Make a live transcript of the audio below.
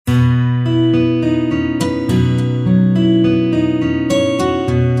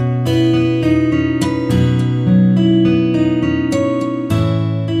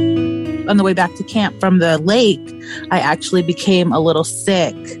the way back to camp from the lake, I actually became a little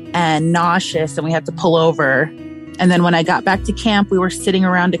sick and nauseous, and we had to pull over. And then when I got back to camp, we were sitting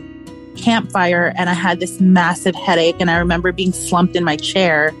around a campfire, and I had this massive headache. And I remember being slumped in my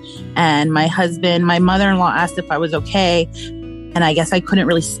chair, and my mother-in-law asked if I was okay. And I guess I couldn't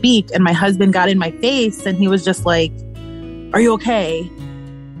really speak. And my husband got in my face, and he was just like, "Are you okay?"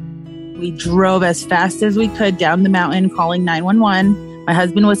 We drove as fast as we could down the mountain, calling 911. My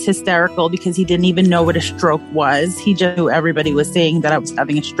husband was hysterical because he didn't even know what a stroke was. He just knew everybody was saying that I was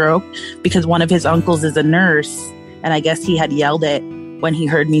having a stroke because one of his uncles is a nurse. And I guess he had yelled it when he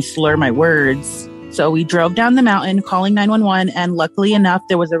heard me slur my words. So we drove down the mountain calling 911. And luckily enough,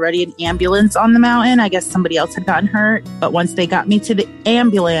 there was already an ambulance on the mountain. I guess somebody else had gotten hurt. But once they got me to the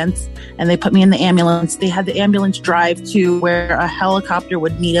ambulance and they put me in the ambulance, they had the ambulance drive to where a helicopter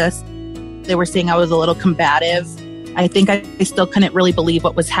would meet us. They were saying I was a little combative. I think I still couldn't really believe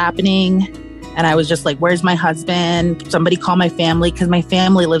what was happening. And I was just like, where's my husband? Somebody call my family, because my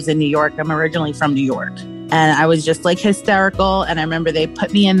family lives in New York. I'm originally from New York. And I was just like hysterical. And I remember they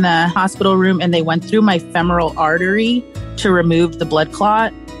put me in the hospital room and they went through my femoral artery to remove the blood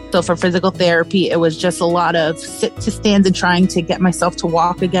clot. So for physical therapy, it was just a lot of sit to stands and trying to get myself to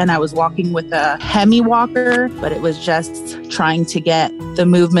walk again. I was walking with a hemi walker, but it was just trying to get the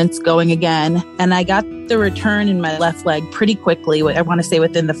movements going again. And I got the return in my left leg pretty quickly. I want to say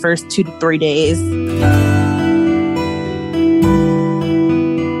within the first 2 to 3 days.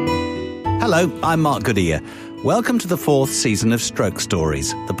 Hello, I'm Mark Goodyear. Welcome to the 4th season of Stroke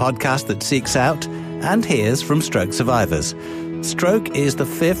Stories, the podcast that seeks out and hears from stroke survivors. Stroke is the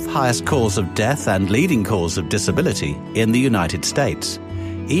 5th highest cause of death and leading cause of disability in the United States.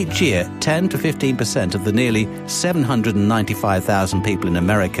 Each year, 10 to 15% of the nearly 795,000 people in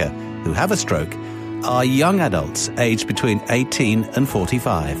America who have a stroke are young adults aged between 18 and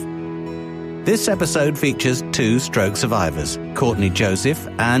 45. This episode features 2 stroke survivors, Courtney Joseph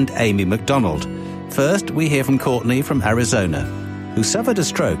and Amy McDonald. First, we hear from Courtney from Arizona, who suffered a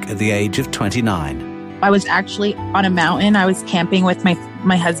stroke at the age of 29. I was actually on a mountain. I was camping with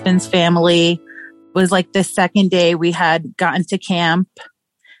my husband's family. It was like the second day we had gotten to camp.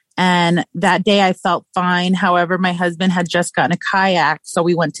 And that day I felt fine. However, my husband had just gotten a kayak. So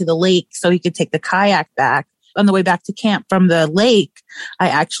we went to the lake so he could take the kayak back. On the way back to camp from the lake, I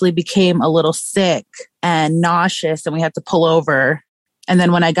actually became a little sick and nauseous, and we had to pull over. And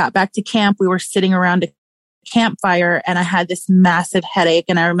then when I got back to camp, we were sitting around a campfire, and I had this massive headache.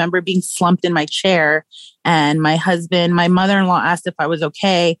 And I remember being slumped in my chair, and my mother-in-law asked if I was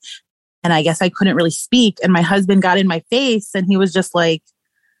okay. And I guess I couldn't really speak. And my husband got in my face, and he was just like,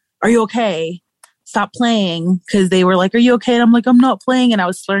 "Are you okay? Stop playing." Because they were like, "Are you okay?" And I'm like, "I'm not playing." And I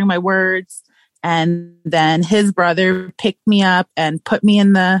was slurring my words. And then his brother picked me up and put me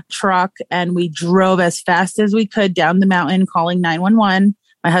in the truck, and we drove as fast as we could down the mountain calling 911.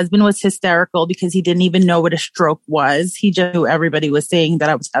 My husband was hysterical because he didn't even know what a stroke was. He just knew everybody was saying that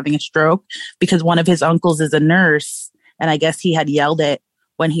I was having a stroke because one of his uncles is a nurse. And I guess he had yelled it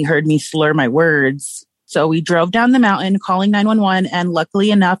when he heard me slur my words. So we drove down the mountain calling 911. And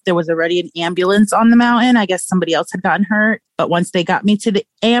luckily enough, there was already an ambulance on the mountain. I guess somebody else had gotten hurt. But once they got me to the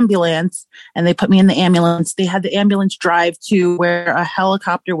ambulance and they put me in the ambulance, they had the ambulance drive to where a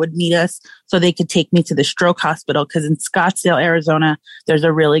helicopter would meet us so they could take me to the stroke hospital. Because in Scottsdale, Arizona, there's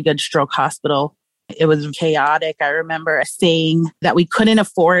a really good stroke hospital. It was chaotic. I remember saying that we couldn't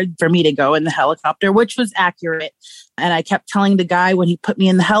afford for me to go in the helicopter, which was accurate. And I kept telling the guy when he put me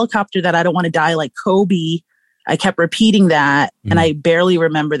in the helicopter that I don't want to die like Kobe. I kept repeating that, and I barely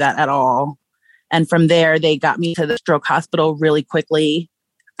remember that at all. And from there, they got me to the stroke hospital really quickly.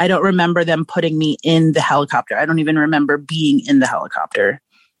 I don't remember them putting me in the helicopter. I don't even remember being in the helicopter.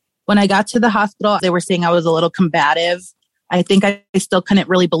 When I got to the hospital, they were saying I was a little combative. I think I still couldn't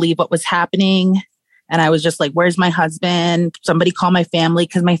really believe what was happening. And I was just like, where's my husband? Somebody call my family,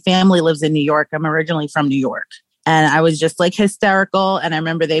 because my family lives in New York. I'm originally from New York. And I was just like hysterical. And I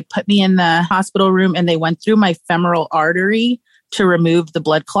remember they put me in the hospital room and they went through my femoral artery to remove the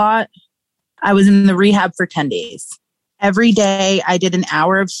blood clot. I was in the rehab for 10 days. Every day I did an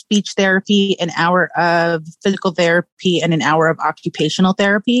hour of speech therapy, an hour of physical therapy, and an hour of occupational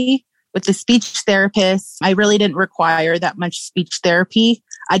therapy. With the speech therapist, I really didn't require that much speech therapy.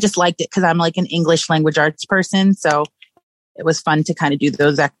 I just liked it because I'm like an English language arts person. So it was fun to kind of do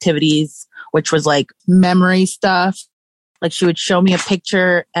those activities, which was like memory stuff. Like she would show me a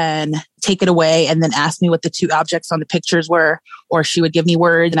picture and take it away and then ask me what the 2 objects on the pictures were, or she would give me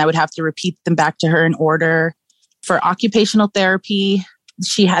words and I would have to repeat them back to her in order. For occupational therapy,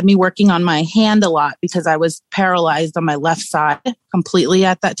 she had me working on my hand a lot because I was paralyzed on my left side completely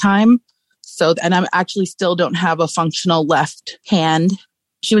at that time. So, and I actually still don't have a functional left hand.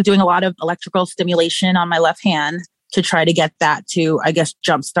 She was doing a lot of electrical stimulation on my left hand to try to get that to, I guess,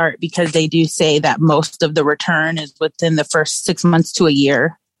 jumpstart, because they do say that most of the return is within the first 6 months to a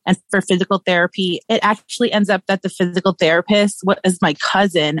year. And for physical therapy, it actually ends up that the physical therapist was my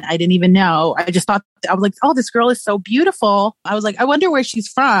cousin. I didn't even know. I just thought, I was like, oh, this girl is so beautiful. I was like, I wonder where she's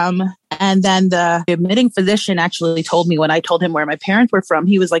from. And then the admitting physician actually told me, when I told him where my parents were from,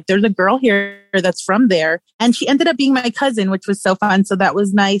 he was like, there's a girl here that's from there. And she ended up being my cousin, which was so fun. So that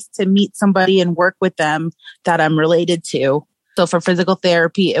was nice to meet somebody and work with them that I'm related to. So for physical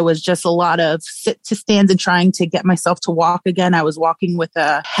therapy, it was just a lot of sit to stands and trying to get myself to walk again. I was walking with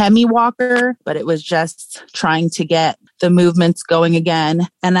a hemi walker, but it was just trying to get the movements going again.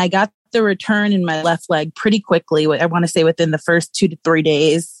 And I got the return in my left leg pretty quickly. I want to say within the first 2 to 3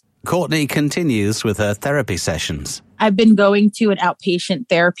 days. Courtney continues with her therapy sessions. I've been going to an outpatient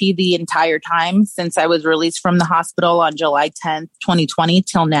therapy the entire time since I was released from the hospital on July 10th, 2020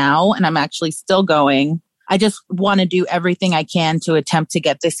 till now. And I'm actually still going. I just want to do everything I can to attempt to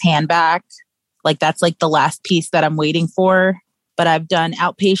get this hand back. Like that's like the last piece that I'm waiting for. But I've done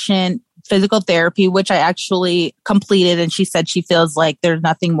outpatient physical therapy, which I actually completed. And she said she feels like there's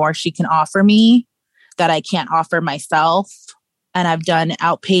nothing more she can offer me that I can't offer myself. And I've done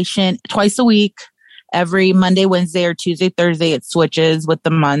outpatient twice a week, every Monday, Wednesday, or Tuesday, Thursday. It switches with the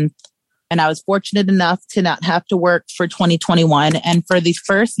month. And I was fortunate enough to not have to work for 2021. And for the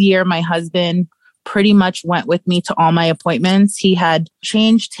first year, my husband pretty much went with me to all my appointments. He had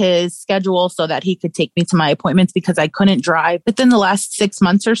changed his schedule so that he could take me to my appointments because I couldn't drive. Within the last 6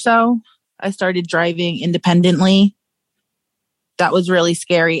 months or so, I started driving independently. That was really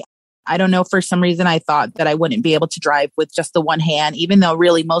scary. I don't know, for some reason, I thought that I wouldn't be able to drive with just the one hand, even though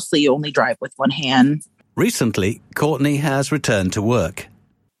really mostly you only drive with one hand. Recently, Courtney has returned to work.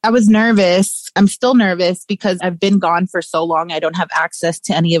 I was nervous. I'm still nervous because I've been gone for so long. I don't have access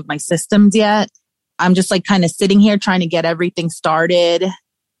to any of my systems yet. I'm just like kind of sitting here trying to get everything started.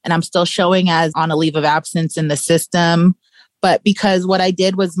 And I'm still showing as on a leave of absence in the system. But because what I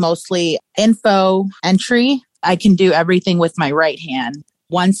did was mostly info entry, I can do everything with my right hand.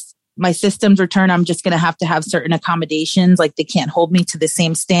 Once my systems return, I'm just going to have certain accommodations. Like they can't hold me to the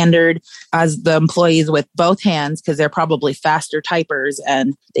same standard as the employees with both hands because they're probably faster typers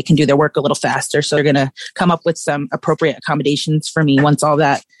and they can do their work a little faster. So they're going to come up with some appropriate accommodations for me once all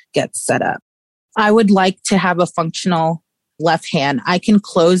that gets set up. I would like to have a functional left hand. I can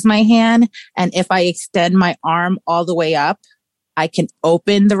close my hand, and if I extend my arm all the way up, I can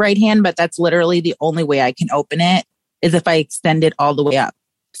open the right hand, but that's literally the only way I can open it is if I extend it all the way up.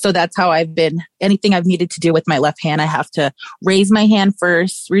 So that's how I've been. Anything I've needed to do with my left hand, I have to raise my hand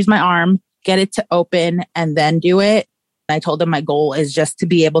first, raise my arm, get it to open, and then do it. I told them my goal is just to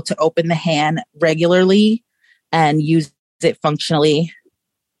be able to open the hand regularly and use it functionally.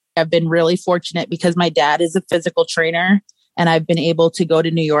 I've been really fortunate because my dad is a physical trainer and I've been able to go to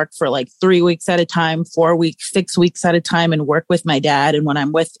New York for like 3 weeks at a time, 4 weeks, 6 weeks at a time and work with my dad. And when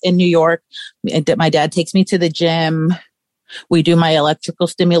I'm in New York, my dad takes me to the gym. We do my electrical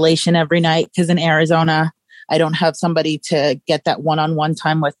stimulation every night because in Arizona, I don't have somebody to get that one-on-one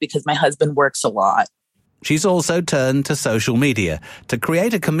time with because my husband works a lot. She's also turned to social media to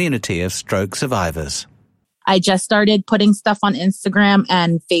create a community of stroke survivors. I just started putting stuff on Instagram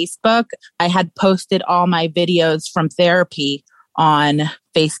and Facebook. I had posted all my videos from therapy on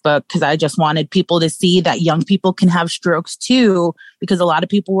Facebook because I just wanted people to see that young people can have strokes too, because a lot of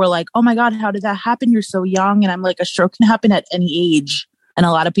people were like, oh my God, how did that happen? You're so young. And I'm like, a stroke can happen at any age. And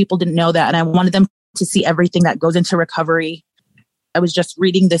a lot of people didn't know that. And I wanted them to see everything that goes into recovery. I was just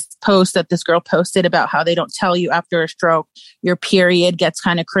reading this post that this girl posted about how they don't tell you after a stroke, your period gets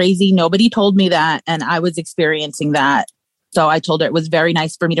kind of crazy. Nobody told me that. And I was experiencing that. So I told her it was very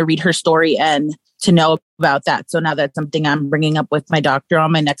nice for me to read her story and to know about that. So now that's something I'm bringing up with my doctor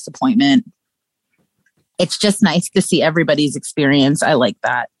on my next appointment. It's just nice to see everybody's experience. I like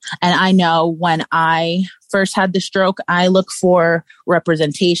that. And I know when I first had the stroke, I look for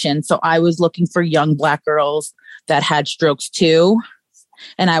representation. So I was looking for young Black girls that had strokes too.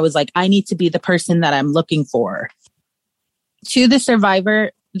 And I was like, I need to be the person that I'm looking for. To the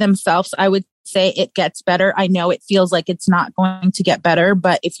survivor themselves, I would say it gets better. I know it feels like it's not going to get better,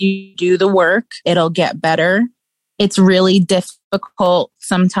 but if you do the work, it'll get better. It's really difficult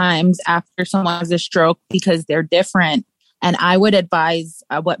sometimes after someone has a stroke because they're different. And I would advise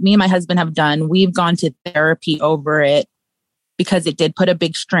what me and my husband have done. We've gone to therapy over it because it did put a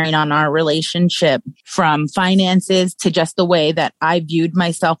big strain on our relationship, from finances to just the way that I viewed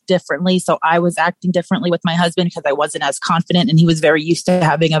myself differently. So I was acting differently with my husband because I wasn't as confident, and he was very used to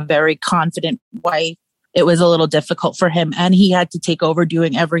having a very confident wife. It was a little difficult for him, and he had to take over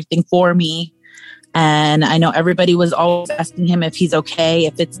doing everything for me. And I know everybody was always asking him if he's okay,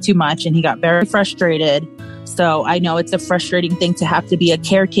 if it's too much, and he got very frustrated. So I know it's a frustrating thing to have to be a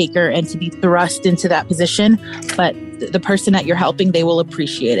caretaker and to be thrust into that position, but the person that you're helping, they will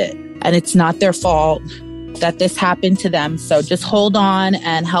appreciate it. And it's not their fault that this happened to them. So just hold on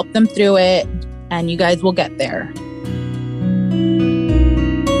and help them through it, and you guys will get there.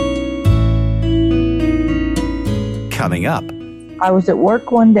 Coming up. I was at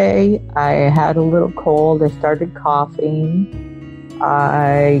work one day. I had a little cold. I started coughing.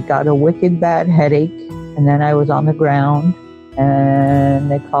 I got a wicked bad headache. And then I was on the ground,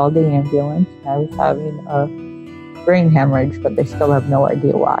 and they called the ambulance. I was having a brain hemorrhage, but they still have no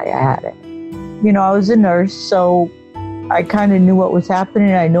idea why I had it. You know, I was a nurse, so I kind of knew what was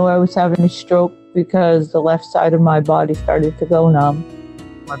happening. I knew I was having a stroke because the left side of my body started to go numb.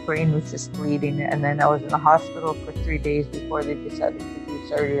 My brain was just bleeding, and then I was in the hospital for 3 days before they decided to do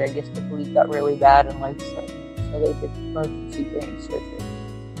surgery. I guess the bleed got really bad and life-threatening, so they did emergency brain surgery.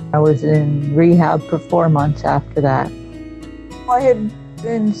 I was in rehab for 4 months after that. I had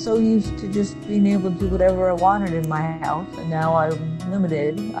been so used to just being able to do whatever I wanted in my house, and now I'm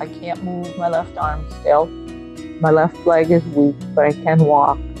limited. I can't move my left arm still. My left leg is weak, but I can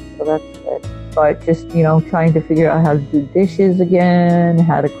walk, so that's good. But just, you know, trying to figure out how to do dishes again,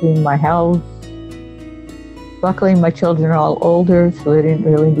 how to clean my house. Luckily, my children are all older, so they didn't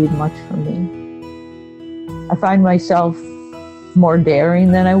really need much from me. I find myself more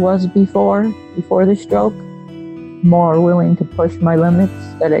daring than I was before the stroke, more willing to push my limits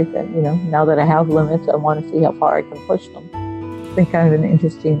that I think, you know, now that I have limits, I want to see how far I can push them. It's been kind of an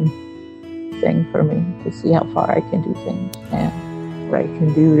interesting thing for me to see how far I can do things and what I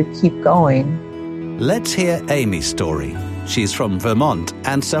can do to keep going. Let's hear Amy's story. She's from Vermont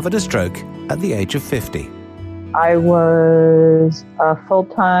and suffered a stroke at the age of 50. I was a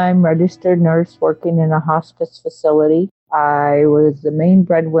full-time registered nurse working in a hospice facility. I was the main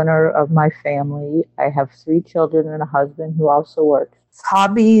breadwinner of my family. I have 3 children and a husband who also works.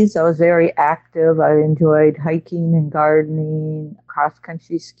 Hobbies, I was very active. I enjoyed hiking and gardening,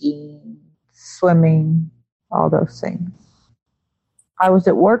 cross-country skiing, swimming, all those things. I was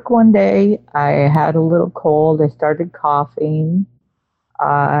at work one day. I had a little cold. I started coughing.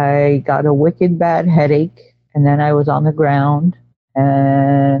 I got a wicked bad headache, and then I was on the ground,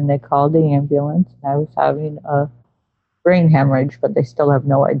 and they called the ambulance. I was having a brain hemorrhage, but they still have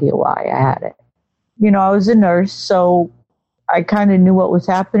no idea why I had it. You know, I was a nurse, so I kind of knew what was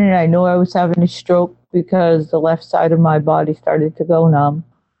happening. I knew I was having a stroke because the left side of my body started to go numb.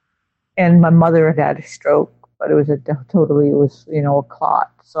 And my mother had had a stroke, but it was a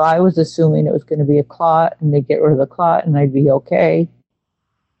clot. So I was assuming it was going to be a clot, and they'd get rid of the clot and I'd be okay.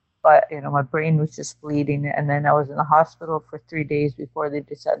 But, you know, my brain was just bleeding, and then I was in the hospital for 3 days before they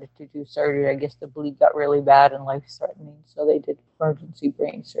decided to do surgery. I guess the bleed got really bad and life-threatening, so they did emergency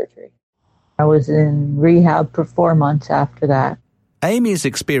brain surgery. I was in rehab for 4 months after that. Amy's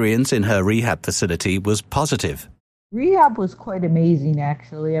experience in her rehab facility was positive. Rehab was quite amazing,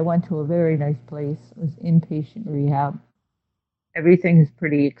 actually. I went to a very nice place. It was inpatient rehab. Everything is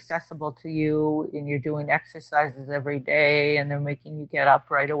pretty accessible to you, and you're doing exercises every day, and they're making you get up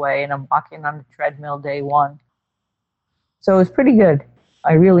right away, and I'm walking on the treadmill day 1. So it was pretty good.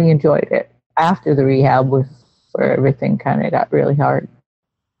 I really enjoyed it. After the rehab was where everything kind of got really hard.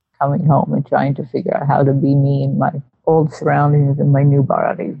 Coming home and trying to figure out how to be me in my old surroundings and my new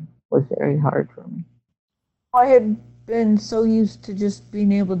body was very hard for me. I had been so used to just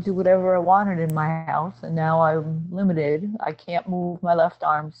being able to do whatever I wanted in my house, and now I'm limited. I can't move my left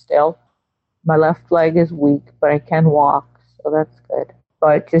arm still. My left leg is weak, but I can walk, so that's good.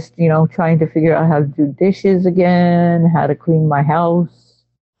 But just, you know, trying to figure out how to do dishes again, how to clean my house.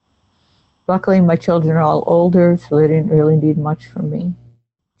 Luckily, my children are all older, so they didn't really need much from me.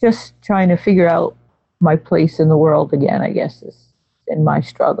 Just trying to figure out my place in the world again, I guess, is in my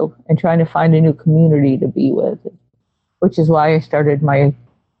struggle, and trying to find a new community to be with, which is why I started my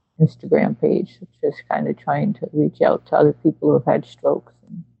Instagram page, which is kind of trying to reach out to other people who have had strokes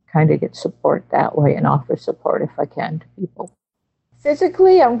and kind of get support that way and offer support if I can to people.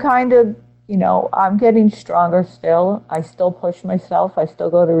 Physically, I'm kind of, you know, I'm getting stronger still. I still push myself. I still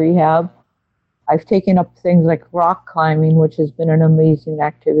go to rehab. I've taken up things like rock climbing, which has been an amazing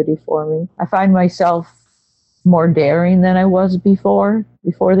activity for me. I find myself more daring than I was before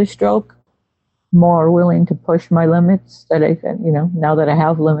the stroke. more willing to push my limits that I can, now that I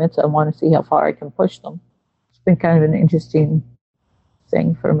have limits, I want to see how far I can push them. It's been kind of an interesting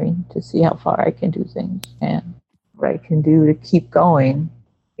thing for me to see how far I can do things and what I can do to keep going.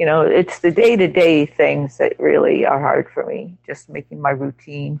 It's the day-to-day things that really are hard for me, just making my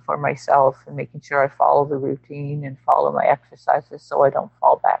routine for myself and making sure I follow the routine and follow my exercises so I don't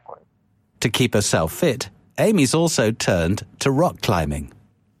fall backward. To keep herself fit, Amy's also turned to rock climbing.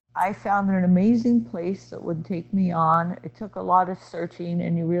 I found an amazing place that would take me on. It took a lot of searching,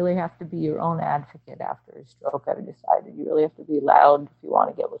 and you really have to be your own advocate after a stroke. I decided you really have to be loud if you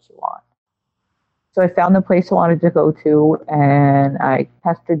want to get what you want. So I found the place I wanted to go to, and I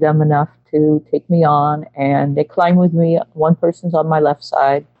pestered them enough to take me on, and they climb with me. One person's on my left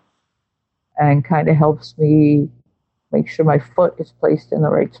side and kind of helps me make sure my foot is placed in the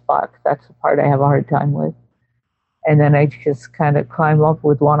right spot. That's the part I have a hard time with. And then I just kind of climb up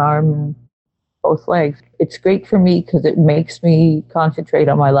with one arm and both legs. It's great for me because it makes me concentrate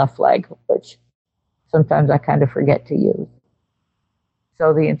on my left leg, which sometimes I kind of forget to use.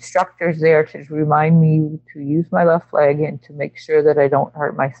 So the instructor's there to remind me to use my left leg and to make sure that I don't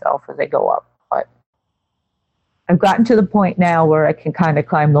hurt myself as I go up. But I've gotten to the point now where I can kind of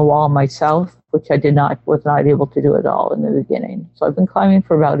climb the wall myself, which I was not able to do at all in the beginning. So I've been climbing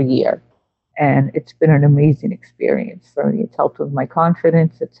for about a year, and it's been an amazing experience for me. It's helped with my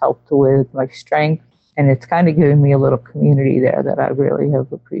confidence, it's helped with my strength, and it's kind of given me a little community there that I really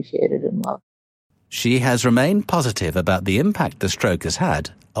have appreciated and loved. She has remained positive about the impact the stroke has had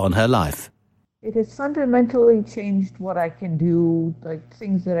on her life. It has fundamentally changed what I can do, like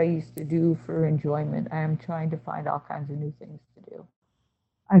things that I used to do for enjoyment. I am trying to find all kinds of new things to do.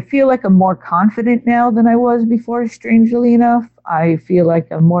 I feel like I'm more confident now than I was before, strangely enough. I feel like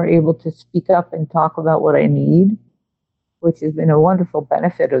I'm more able to speak up and talk about what I need, which has been a wonderful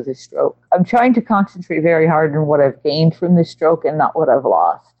benefit of the stroke. I'm trying to concentrate very hard on what I've gained from the stroke and not what I've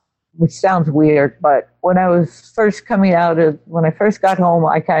lost, which sounds weird, but when I was first when I first got home,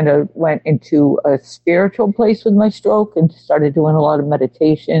 I kind of went into a spiritual place with my stroke and started doing a lot of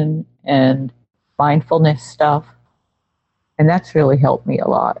meditation and mindfulness stuff. And that's really helped me a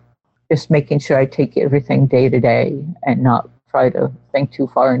lot. Just making sure I take everything day to day and not try to think too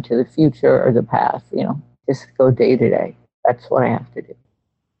far into the future or the past, just go day to day. That's what I have to do.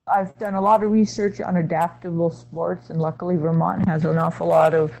 I've done a lot of research on adaptable sports, and luckily Vermont has an awful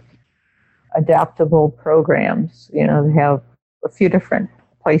lot of adaptable programs. They have a few different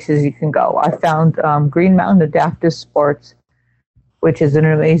places you can go. I found Green Mountain Adaptive Sports, which is an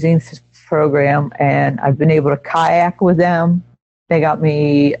amazing program, and I've been able to kayak with them. They got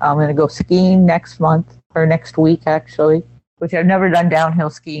me, I'm going to go skiing next week actually, which I've never done downhill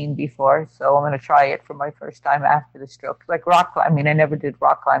skiing before, so I'm going to try it for my first time after the stroke. Like rock climbing, I never did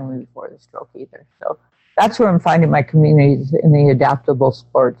rock climbing before the stroke either. So that's where I'm finding my communities, in the adaptable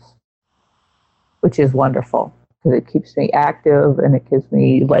sports, which is wonderful because it keeps me active and it gives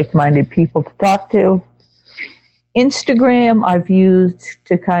me like-minded people to talk to. Instagram I've used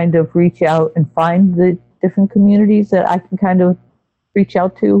to kind of reach out and find the different communities that I can kind of reach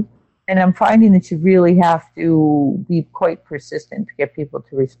out to. And I'm finding that you really have to be quite persistent to get people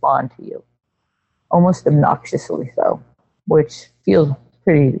to respond to you, almost obnoxiously so, which feels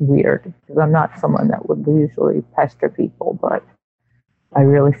pretty weird because I'm not someone that would usually pester people, but I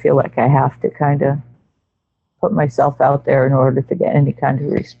really feel like I have to kind of put myself out there in order to get any kind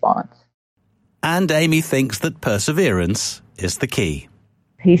of response. And Amy thinks that perseverance is the key.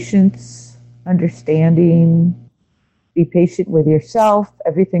 Patience, understanding, be patient with yourself.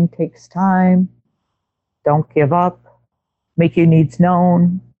 Everything takes time. Don't give up. Make your needs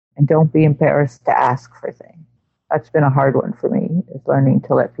known, and don't be embarrassed to ask for things. That's been a hard one for me, is learning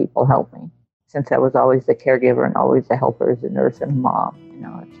to let people help me. Since I was always the caregiver and always the helper as a nurse and a mom,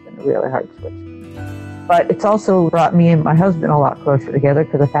 it's been a really hard switch. But it's also brought me and my husband a lot closer together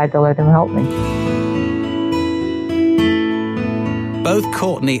because I've had to let him help me. Both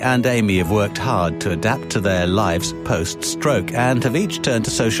Courtney and Amy have worked hard to adapt to their lives post-stroke and have each turned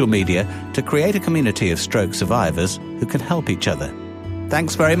to social media to create a community of stroke survivors who can help each other.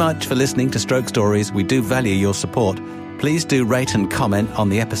 Thanks very much for listening to Stroke Stories. We do value your support. Please do rate and comment on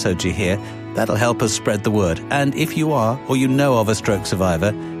the episodes you hear. That'll help us spread the word. And if you are, or you know of a stroke survivor,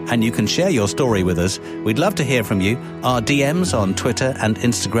 and you can share your story with us, we'd love to hear from you. Our DMs on Twitter and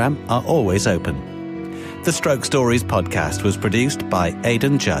Instagram are always open. The Stroke Stories podcast was produced by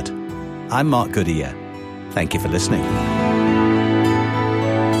Aidan Judd. I'm Mark Goodyear. Thank you for listening.